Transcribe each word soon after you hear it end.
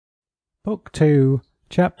Book 2,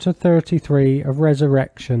 Chapter 33 of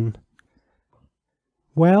Resurrection.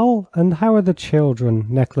 "Well, and how are the children?"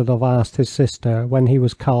 Nekhludoff asked his sister when he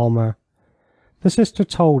was calmer. The sister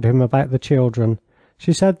told him about the children.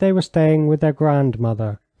 She said they were staying with their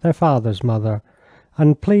grandmother, their father's mother,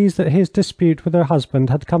 and pleased that his dispute with her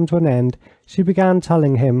husband had come to an end, she began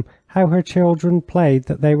telling him how her children played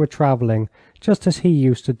that they were travelling, just as he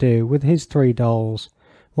used to do with his 3 dolls,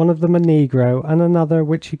 one of them a negro and another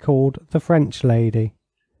which he called the French lady.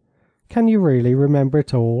 "Can you really remember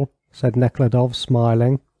it all?" said Nekhludoff,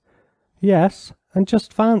 smiling. "Yes, and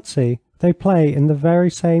just fancy, they play in the very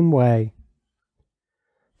same way."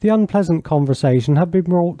 The unpleasant conversation had been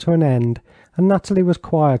brought to an end, and Nathalie was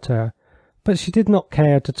quieter, but she did not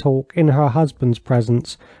care to talk in her husband's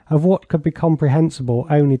presence of what could be comprehensible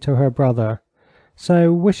only to her brother.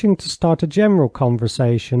 So, wishing to start a general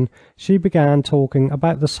conversation, she began talking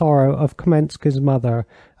about the sorrow of Kamensky's mother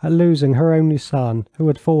at losing her only son, who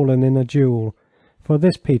had fallen in a duel, for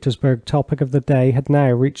this Petersburg topic of the day had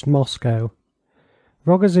now reached Moscow.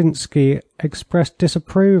 Rogozhinsky expressed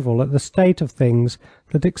disapproval at the state of things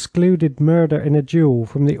that excluded murder in a duel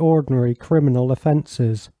from the ordinary criminal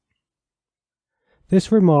offences.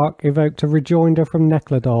 This remark evoked a rejoinder from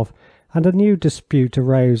Nekhludoff, and a new dispute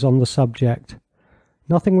arose on the subject.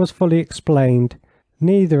 Nothing was fully explained.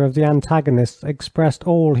 Neither of the antagonists expressed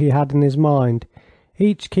all he had in his mind,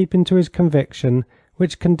 each keeping to his conviction,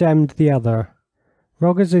 which condemned the other.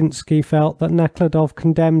 Rogozhinsky felt that Nekhludoff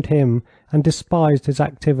condemned him and despised his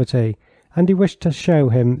activity, and he wished to show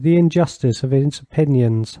him the injustice of his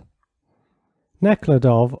opinions.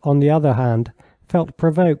 Nekhludoff, on the other hand, felt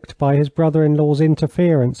provoked by his brother-in-law's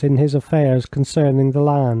interference in his affairs concerning the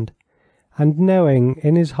land, and knowing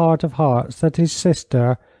in his heart of hearts that his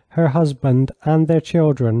sister, her husband, and their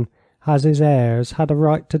children, as his heirs, had a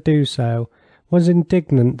right to do so, was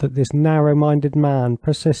indignant that this narrow-minded man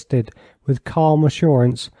persisted with calm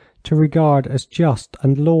assurance to regard as just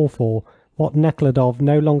and lawful what Nekhludoff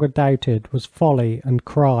no longer doubted was folly and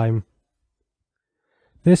crime.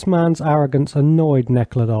 This man's arrogance annoyed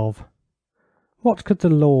Nekhludoff. "What could the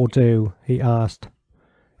law do?" he asked.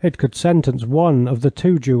 "It could sentence one of the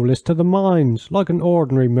 2 duellists to the mines, like an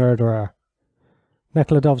ordinary murderer."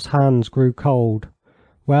 Nekhludoff's hands grew cold.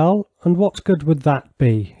 "Well, and what good would that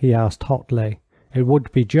be?" he asked hotly. "It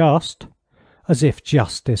would be just." "As if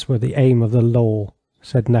justice were the aim of the law,"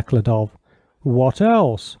 said Nekhludoff. "What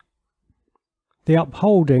else?" "The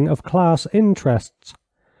upholding of class interests.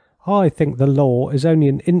 I think the law is only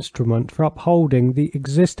an instrument for upholding the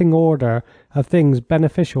existing order of things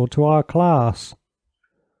beneficial to our class."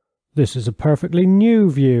 "This is a perfectly new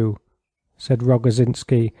view," said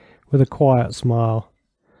Rogozhinsky with a quiet smile.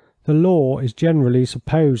 "The law is generally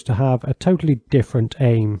supposed to have a totally different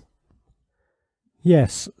aim."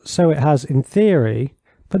 "Yes, so it has in theory,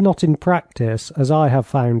 but not in practice, as I have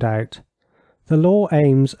found out. The law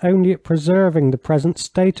aims only at preserving the present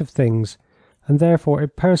state of things, and therefore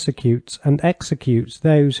it persecutes and executes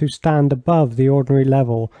those who stand above the ordinary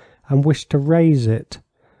level and wish to raise it,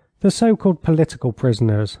 the so-called political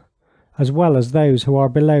prisoners, as well as those who are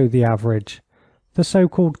below the average, the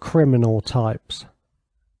so-called criminal types."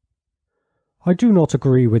 "I do not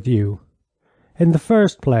agree with you. In the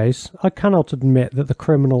first place, I cannot admit that the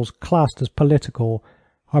criminals classed as political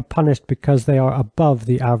are punished because they are above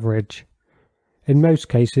the average. In most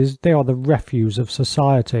cases they are the refuse of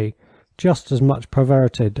society, just as much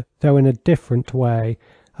perverted, though in a different way,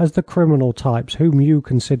 as the criminal types whom you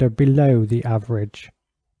consider below the average.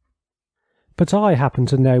 But I happen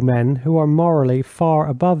to know men who are morally far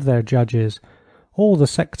above their judges. All the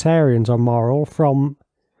sectarians are moral, from—"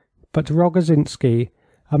 But Rogozhinsky,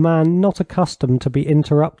 a man not accustomed to be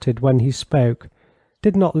interrupted when he spoke,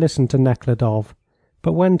 did not listen to Nekhludoff,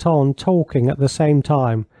 but went on talking at the same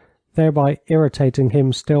time, thereby irritating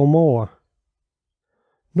him still more.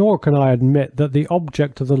 "Nor can I admit that the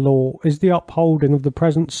object of the law is the upholding of the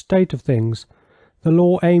present state of things. The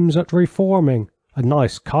law aims at reforming, a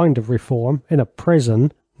nice kind of reform, in a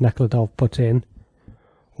prison," Nekhludoff put in.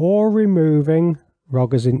 "Or removing,"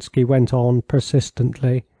 Rogozhinsky went on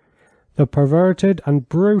persistently, "the perverted and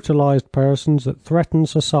brutalized persons that threaten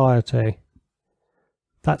society."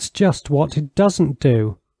 "That's just what it doesn't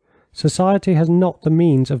do. Society has not the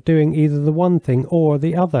means of doing either the one thing or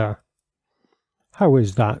the other." "How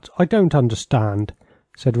is that? I don't understand,"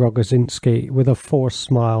 said Rogozhinsky with a forced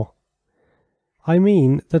smile. "I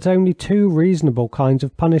mean that only 2 reasonable kinds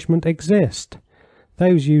of punishment exist.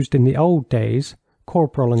 Those used in the old days,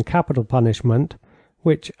 corporal and capital punishment,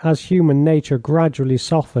 which, as human nature gradually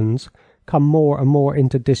softens, come more and more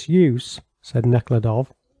into disuse," said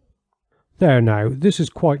Nekhludoff. There now, this is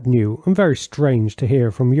quite new and very strange to hear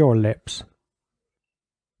from your lips.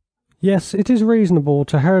 Yes, it is reasonable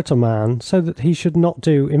to hurt a man so that he should not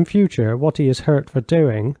do in future what he is hurt for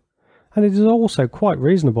doing, and it is also quite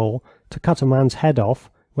reasonable to cut a man's head off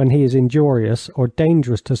when he is injurious or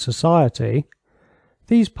dangerous to society.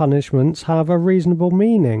 These punishments have a reasonable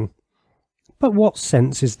meaning. But what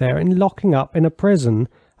sense is there in locking up in a prison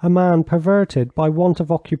a man perverted by want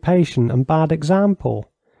of occupation and bad example,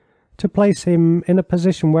 to place him in a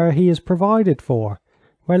position where he is provided for,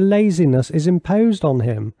 where laziness is imposed on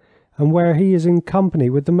him, and where he is in company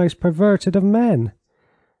with the most perverted of men?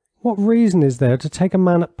 What reason is there to take a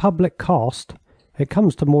man at public cost, it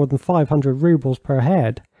comes to more than 500 roubles per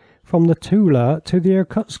head, from the Tula to the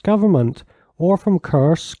Irkutsk government, or from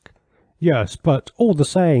Kursk? Yes, but all the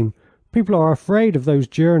same, people are afraid of those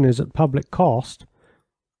journeys at public cost,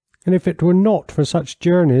 and if it were not for such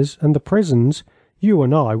journeys and the prisons, you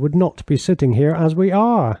and I would not be sitting here as we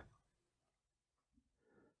are.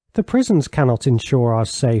 The prisons cannot ensure our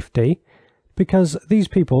safety, because these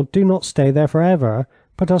people do not stay there forever,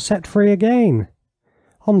 but are set free again.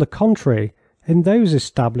 On the contrary, in those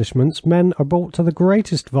establishments men are brought to the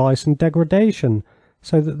greatest vice and degradation,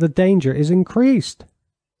 so that the danger is increased.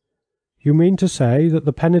 You mean to say that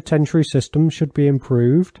the penitentiary system should be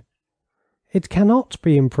improved? It cannot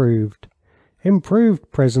be improved.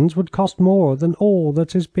 Improved prisons would cost more than all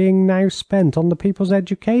that is being now spent on the people's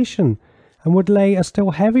education, and would lay a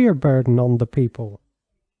still heavier burden on the people.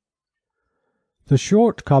 The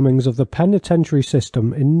shortcomings of the penitentiary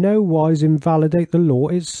system in no wise invalidate the law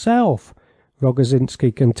itself,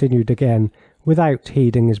 Rogozhinsky continued again, without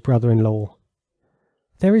heeding his brother-in-law.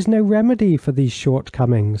 There is no remedy for these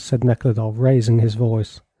shortcomings, said Nekhludoff, raising his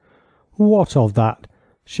voice. What of that?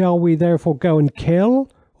 Shall we therefore go and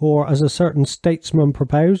kill, or, as a certain statesman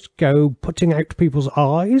proposed, go putting out people's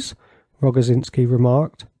eyes? Rogozhinsky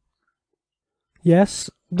remarked. Yes,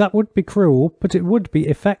 that would be cruel, but it would be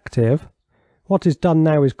effective. What is done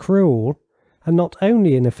now is cruel, and not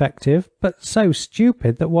only ineffective, but so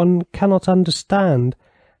stupid that one cannot understand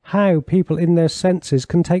how people in their senses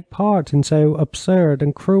can take part in so absurd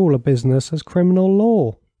and cruel a business as criminal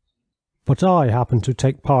law. But I happen to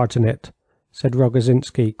take part in it, said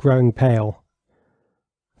Rogozhinsky, growing pale.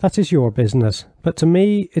 That is your business, but to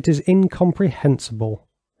me it is incomprehensible.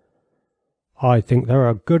 I think there are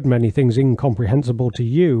a good many things incomprehensible to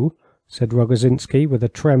you, said Rogozhinsky with a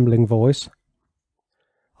trembling voice.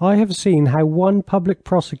 I have seen how one public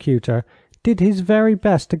prosecutor did his very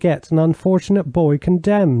best to get an unfortunate boy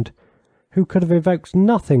condemned, who could have evoked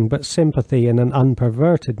nothing but sympathy in an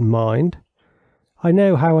unperverted mind. I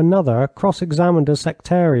know how another cross-examined a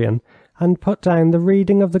sectarian and put down the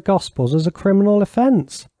reading of the Gospels as a criminal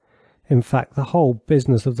offence. In fact, the whole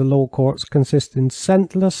business of the law courts consists in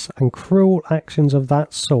senseless and cruel actions of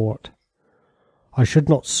that sort. I should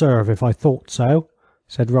not serve if I thought so,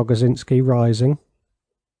 said Rogozhinsky, rising.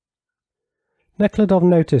 Nekhludoff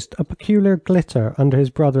noticed a peculiar glitter under his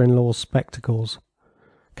brother-in-law's spectacles.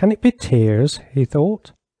 Can it be tears, he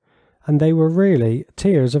thought? And they were really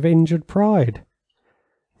tears of injured pride.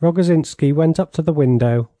 Rogozhinsky went up to the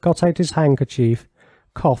window, got out his handkerchief,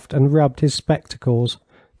 coughed and rubbed his spectacles,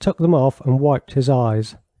 took them off and wiped his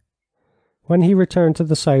eyes. When he returned to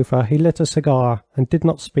the sofa he lit a cigar and did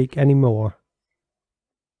not speak any more.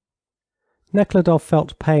 Nekhludoff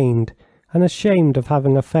felt pained and ashamed of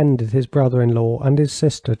having offended his brother-in-law and his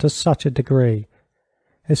sister to such a degree,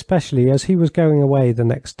 especially as he was going away the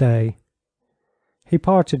next day. He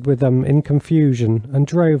parted with them in confusion and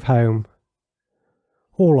drove home.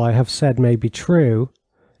 All I have said may be true.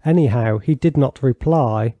 Anyhow, he did not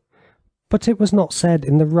reply, but it was not said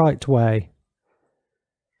in the right way.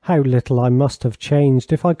 How little I must have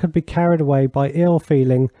changed if I could be carried away by ill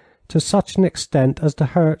feeling to such an extent as to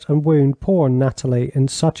hurt and wound poor Nathalie in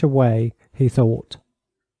such a way, he thought.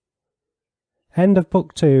 End of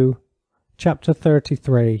Book 2, Chapter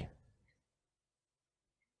 33.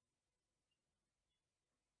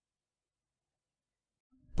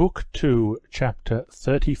 Book 2, Chapter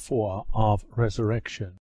 34 of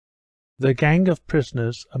Resurrection. The gang of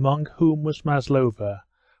prisoners, among whom was Maslova,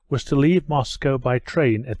 was to leave Moscow by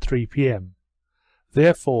train at 3 p.m.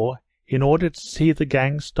 Therefore, in order to see the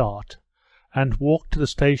gang start, and walk to the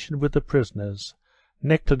station with the prisoners,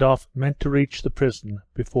 Nekhludoff meant to reach the prison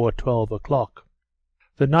before 12 o'clock.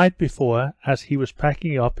 The night before, as he was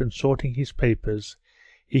packing up and sorting his papers,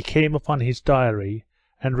 he came upon his diary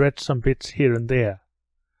and read some bits here and there.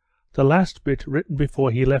 The last bit, written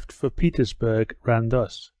before he left for Petersburg, ran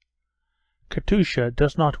thus: Katusha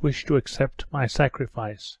does not wish to accept my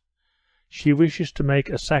sacrifice. She wishes to make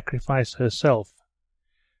a sacrifice herself.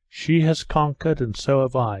 She has conquered, and so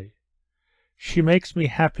have I. She makes me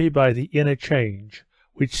happy by the inner change,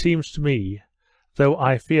 which seems to me, though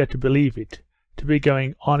I fear to believe it, to be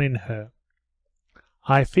going on in her.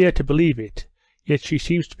 I fear to believe it, yet she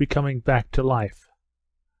seems to be coming back to life."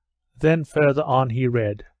 Then further on he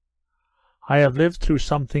read, "I have lived through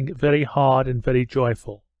something very hard and very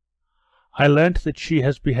joyful. I learnt that she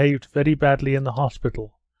has behaved very badly in the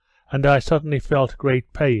hospital, and I suddenly felt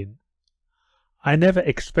great pain. I never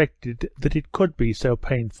expected that it could be so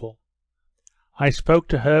painful. I spoke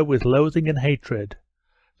to her with loathing and hatred.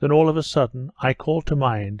 Then all of a sudden I called to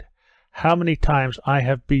mind how many times I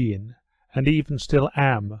have been, and even still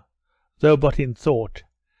am, though but in thought,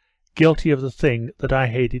 guilty of the thing that I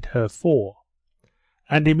hated her for,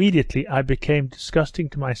 and immediately I became disgusting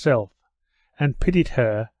to myself, and pitied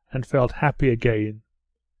her and felt happy again.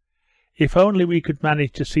 If only we could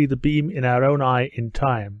manage to see the beam in our own eye in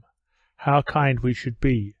time, how kind we should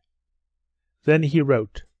be." Then he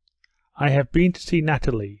wrote, "I have been to see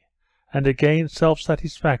Natalie, and again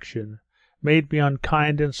self-satisfaction made me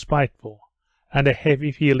unkind and spiteful, and a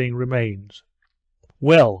heavy feeling remains.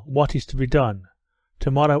 Well, what is to be done?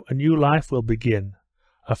 Tomorrow a new life will begin,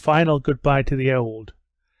 a final goodbye to the old.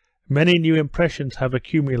 Many new impressions have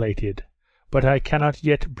accumulated, but I cannot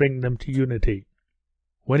yet bring them to unity."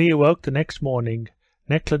 When he awoke the next morning,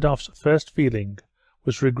 Nekhludoff's first feeling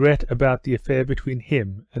was regret about the affair between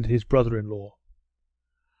him and his brother-in-law.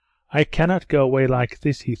 "I cannot go away like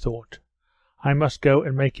this," he thought. "I must go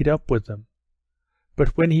and make it up with them."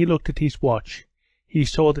 But when he looked at his watch, he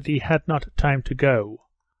saw that he had not time to go,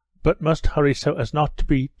 but must hurry so as not to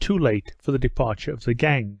be too late for the departure of the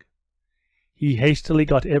gang. He hastily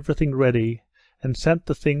got everything ready, and sent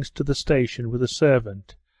the things to the station with a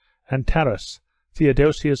servant, and Taras,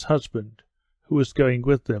 Theodosia's husband, who was going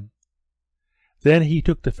with them. Then he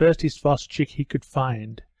took the first isvostchik he could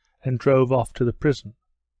find, and drove off to the prison.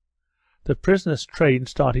 The prisoner's train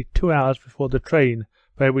started 2 hours before the train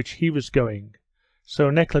by which he was going, so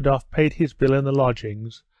Nekhludoff paid his bill in the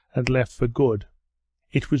lodgings, and left for good.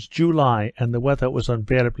 It was July, and the weather was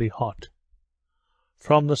unbearably hot.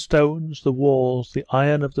 From the stones, the walls, the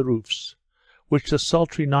iron of the roofs, which the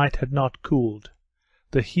sultry night had not cooled,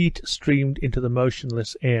 the heat streamed into the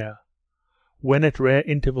motionless air. When at rare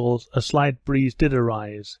intervals a slight breeze did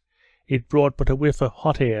arise, it brought but a whiff of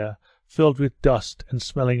hot air filled with dust and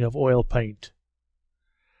smelling of oil paint.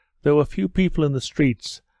 There were few people in the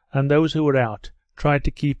streets, and those who were out tried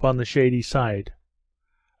to keep on the shady side.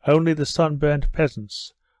 Only the sunburnt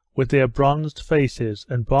peasants, with their bronzed faces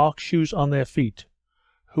and bark shoes on their feet,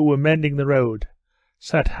 who were mending the road,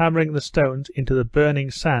 sat hammering the stones into the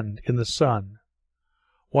burning sand in the sun,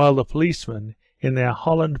 while the policemen, in their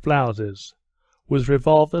holland blouses, with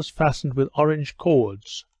revolvers fastened with orange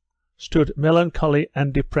cords, stood melancholy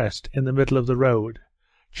and depressed in the middle of the road,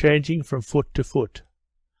 changing from foot to foot,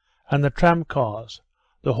 and the tram-cars,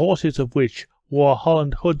 the horses of which wore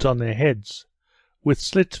holland hoods on their heads, with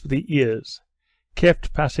slits for the ears,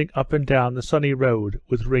 kept passing up and down the sunny road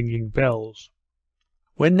with ringing bells.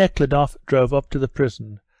 When Nekhludoff drove up to the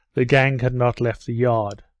prison, the gang had not left the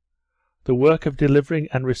yard. The work of delivering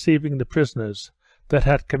and receiving the prisoners that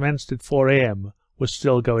had commenced at 4 a.m. was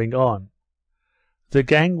still going on. The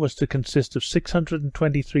gang was to consist of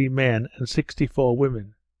 623 men and 64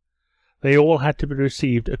 women. They all had to be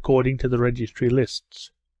received according to the registry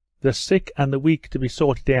lists, the sick and the weak to be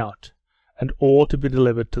sorted out, and all to be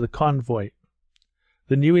delivered to the convoy.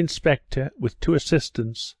 The new inspector, with 2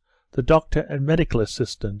 assistants, the doctor and medical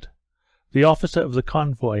assistant, the officer of the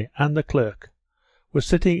convoy, and the clerk, were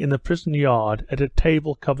sitting in the prison yard at a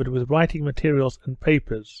table covered with writing materials and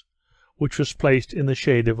papers, which was placed in the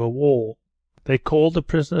shade of a wall. They called the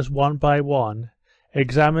prisoners one by one,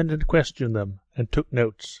 examined and questioned them, and took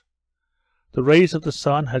notes. The rays of the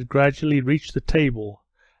sun had gradually reached the table,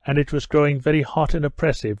 and it was growing very hot and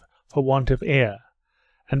oppressive for want of air,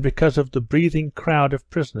 and because of the breathing crowd of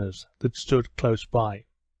prisoners that stood close by.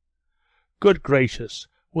 "Good gracious,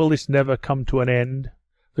 will this never come to an end?"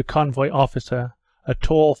 The convoy officer, a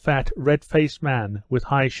tall, fat, red-faced man with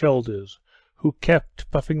high shoulders, who kept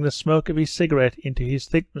puffing the smoke of his cigarette into his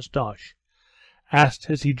thick moustache, asked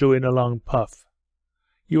as he drew in a long puff.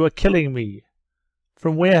 "You are killing me.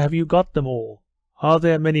 From where have you got them all? Are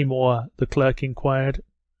there many more?" the clerk inquired.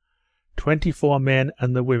 24 men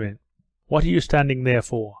and the women. "What are you standing there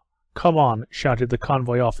for? Come on," shouted the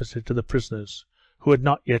convoy officer to the prisoners, who had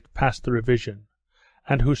not yet passed the revision,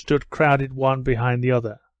 and who stood crowded one behind the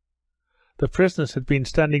other. The prisoners had been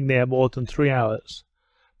standing there more than 3 hours,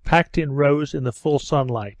 packed in rows in the full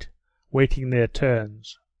sunlight, waiting their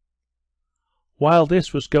turns. While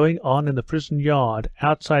this was going on in the prison yard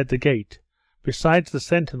outside the gate, besides the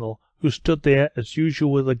sentinel who stood there as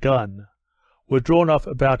usual with a gun, were drawn up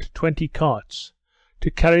about 20 carts, to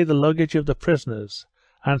carry the luggage of the prisoners,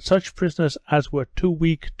 and such prisoners as were too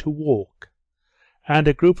weak to walk, and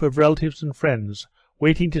a group of relatives and friends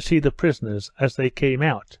waiting to see the prisoners as they came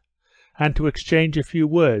out, and to exchange a few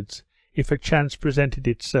words if a chance presented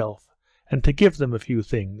itself, and to give them a few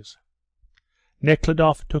things.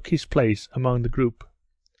 Nekhludoff took his place among the group.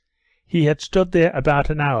 He had stood there about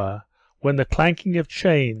an hour when the clanking of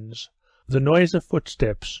chains, the noise of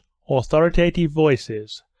footsteps, authoritative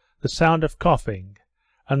voices, the sound of coughing,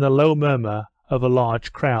 and the low murmur of a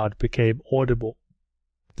large crowd became audible.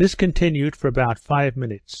 This continued for about 5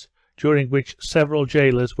 minutes, during which several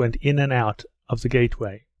jailers went in and out of the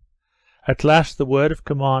gateway. At last the word of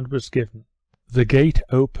command was given. The gate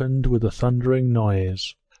opened with a thundering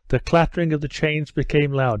noise. The clattering of the chains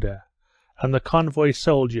became louder, and the convoy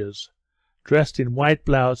soldiers, dressed in white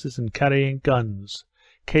blouses and carrying guns,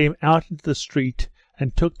 came out into the street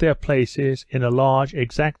and took their places in a large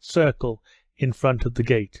exact circle in front of the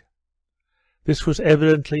gate. This was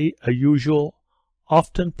evidently a usual,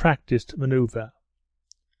 often practised manoeuvre.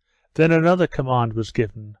 Then another command was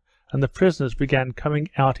given, and the prisoners began coming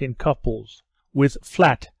out in couples, with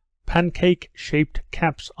flat, pancake-shaped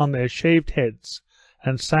caps on their shaved heads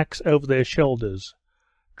and sacks over their shoulders,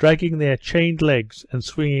 dragging their chained legs and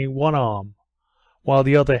swinging one arm, while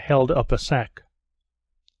the other held up a sack.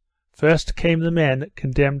 First came the men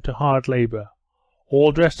condemned to hard labour,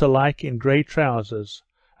 all dressed alike in grey trousers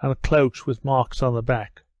and cloaks with marks on the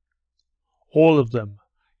back. All of them,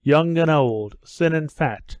 young and old, thin and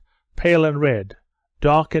fat, pale and red,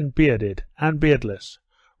 dark and bearded and beardless,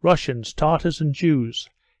 Russians, Tartars and Jews,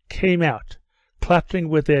 came out, clattering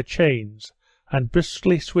with their chains, and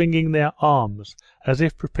briskly swinging their arms as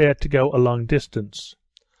if prepared to go a long distance,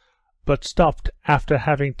 but stopped after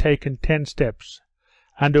having taken 10 steps,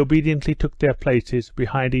 and obediently took their places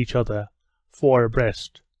behind each other, 4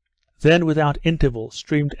 abreast. Then without interval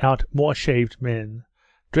streamed out more shaved men,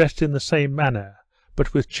 dressed in the same manner,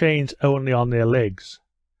 but with chains only on their legs.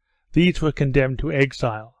 These were condemned to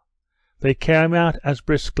exile. They came out as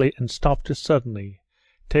briskly and stopped as suddenly,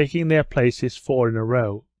 taking their places 4 in a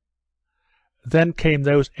row. Then came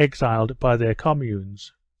those exiled by their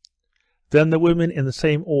communes. Then the women in the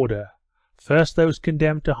same order, first those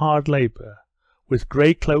condemned to hard labour, with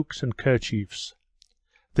grey cloaks and kerchiefs.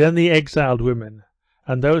 Then the exiled women,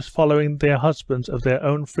 and those following their husbands of their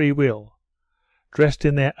own free will, dressed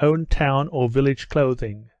in their own town or village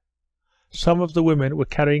clothing. Some of the women were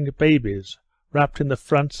carrying babies, wrapped in the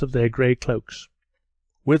fronts of their grey cloaks.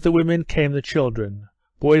 With the women came the children,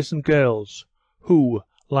 boys and girls, who,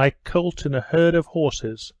 like colts in a herd of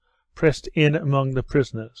horses, pressed in among the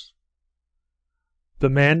prisoners. The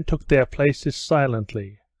men took their places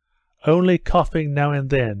silently, only coughing now and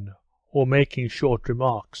then, or making short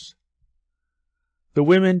remarks. The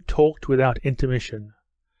women talked without intermission.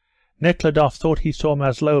 Nekhludoff thought he saw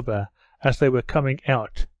Maslova as they were coming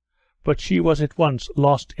out, but she was at once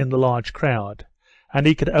lost in the large crowd, and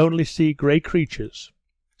he could only see grey creatures,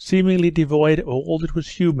 seemingly devoid of all that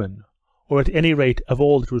was human, or at any rate of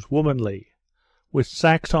all that was womanly, with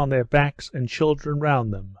sacks on their backs and children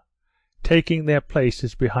round them, taking their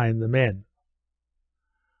places behind the men.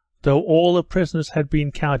 Though all the prisoners had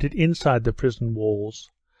been counted inside the prison walls,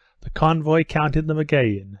 the convoy counted them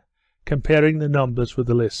again, comparing the numbers with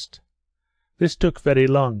the list. This took very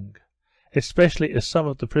long, especially as some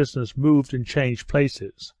of the prisoners moved and changed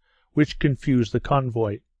places, which confused the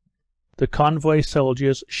convoy. The convoy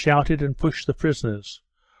soldiers shouted and pushed the prisoners,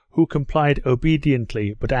 who complied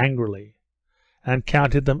obediently but angrily, and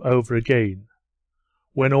counted them over again.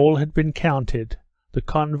 When all had been counted, the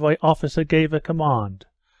convoy officer gave a command,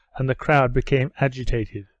 and the crowd became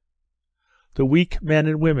agitated. The weak men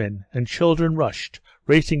and women and children rushed,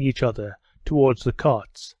 racing each other, towards the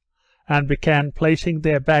carts, and began placing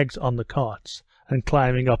their bags on the carts and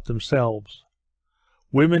climbing up themselves.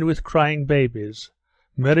 Women with crying babies,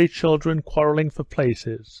 merry children quarrelling for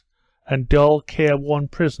places, and dull, careworn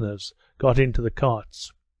prisoners got into the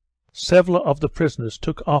carts. Several of the prisoners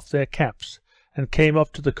took off their caps and came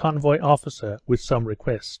up to the convoy officer with some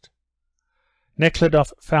request.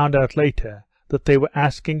 Nekhludoff found out later that they were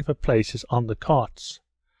asking for places on the carts.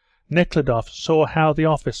 Nekhludoff saw how the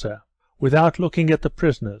officer, without looking at the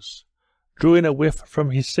prisoners, drew in a whiff from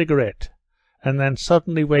his cigarette, and then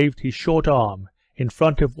suddenly waved his short arm in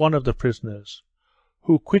front of one of the prisoners,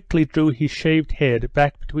 who quickly drew his shaved head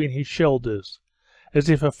back between his shoulders, as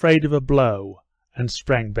if afraid of a blow, and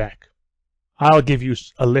sprang back. "I'll give you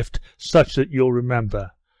a lift such that you'll remember.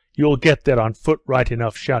 "You'll get there on foot right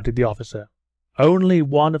enough," shouted the officer. Only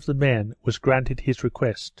one of the men was granted his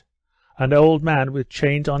request, an old man with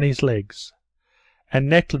chains on his legs, and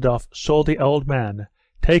Nekhludoff saw the old man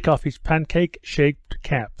take off his pancake-shaped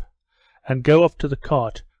cap and go up to the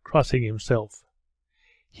cart, crossing himself.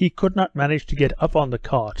 He could not manage to get up on the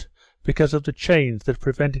cart because of the chains that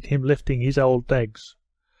prevented him lifting his old legs,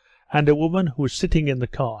 and a woman who was sitting in the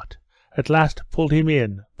cart at last pulled him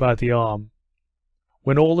in by the arm.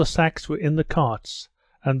 When all the sacks were in the carts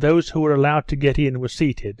and those who were allowed to get in were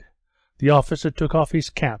seated, the officer took off his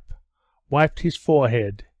cap, wiped his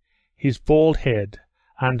forehead, his bald head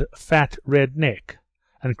and fat red neck,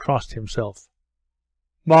 and crossed himself.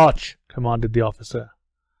 "March!" commanded the officer.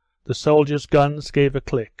 The soldiers' guns gave a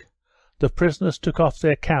click. The prisoners took off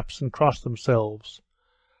their caps and crossed themselves.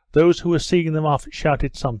 Those who were seeing them off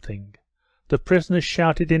shouted something. The prisoners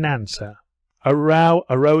shouted in answer. A row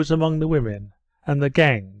arose among the women, and the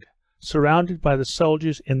gang, surrounded by the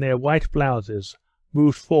soldiers in their white blouses,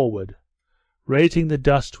 moved forward, raising the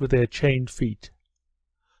dust with their chained feet.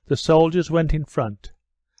 The soldiers went in front.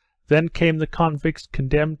 Then came the convicts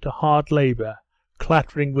condemned to hard labour,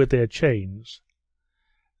 clattering with their chains.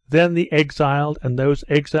 Then the exiled and those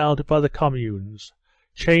exiled by the communes,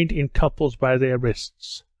 chained in couples by their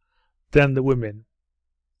wrists. Then the women.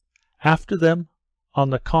 After them, on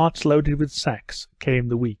the carts loaded with sacks, came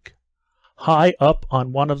the weak. High up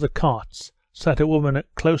on one of the carts sat a woman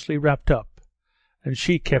closely wrapped up, and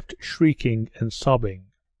she kept shrieking and sobbing.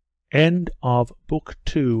 End of Book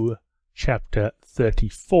 2, Chapter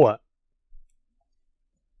 34.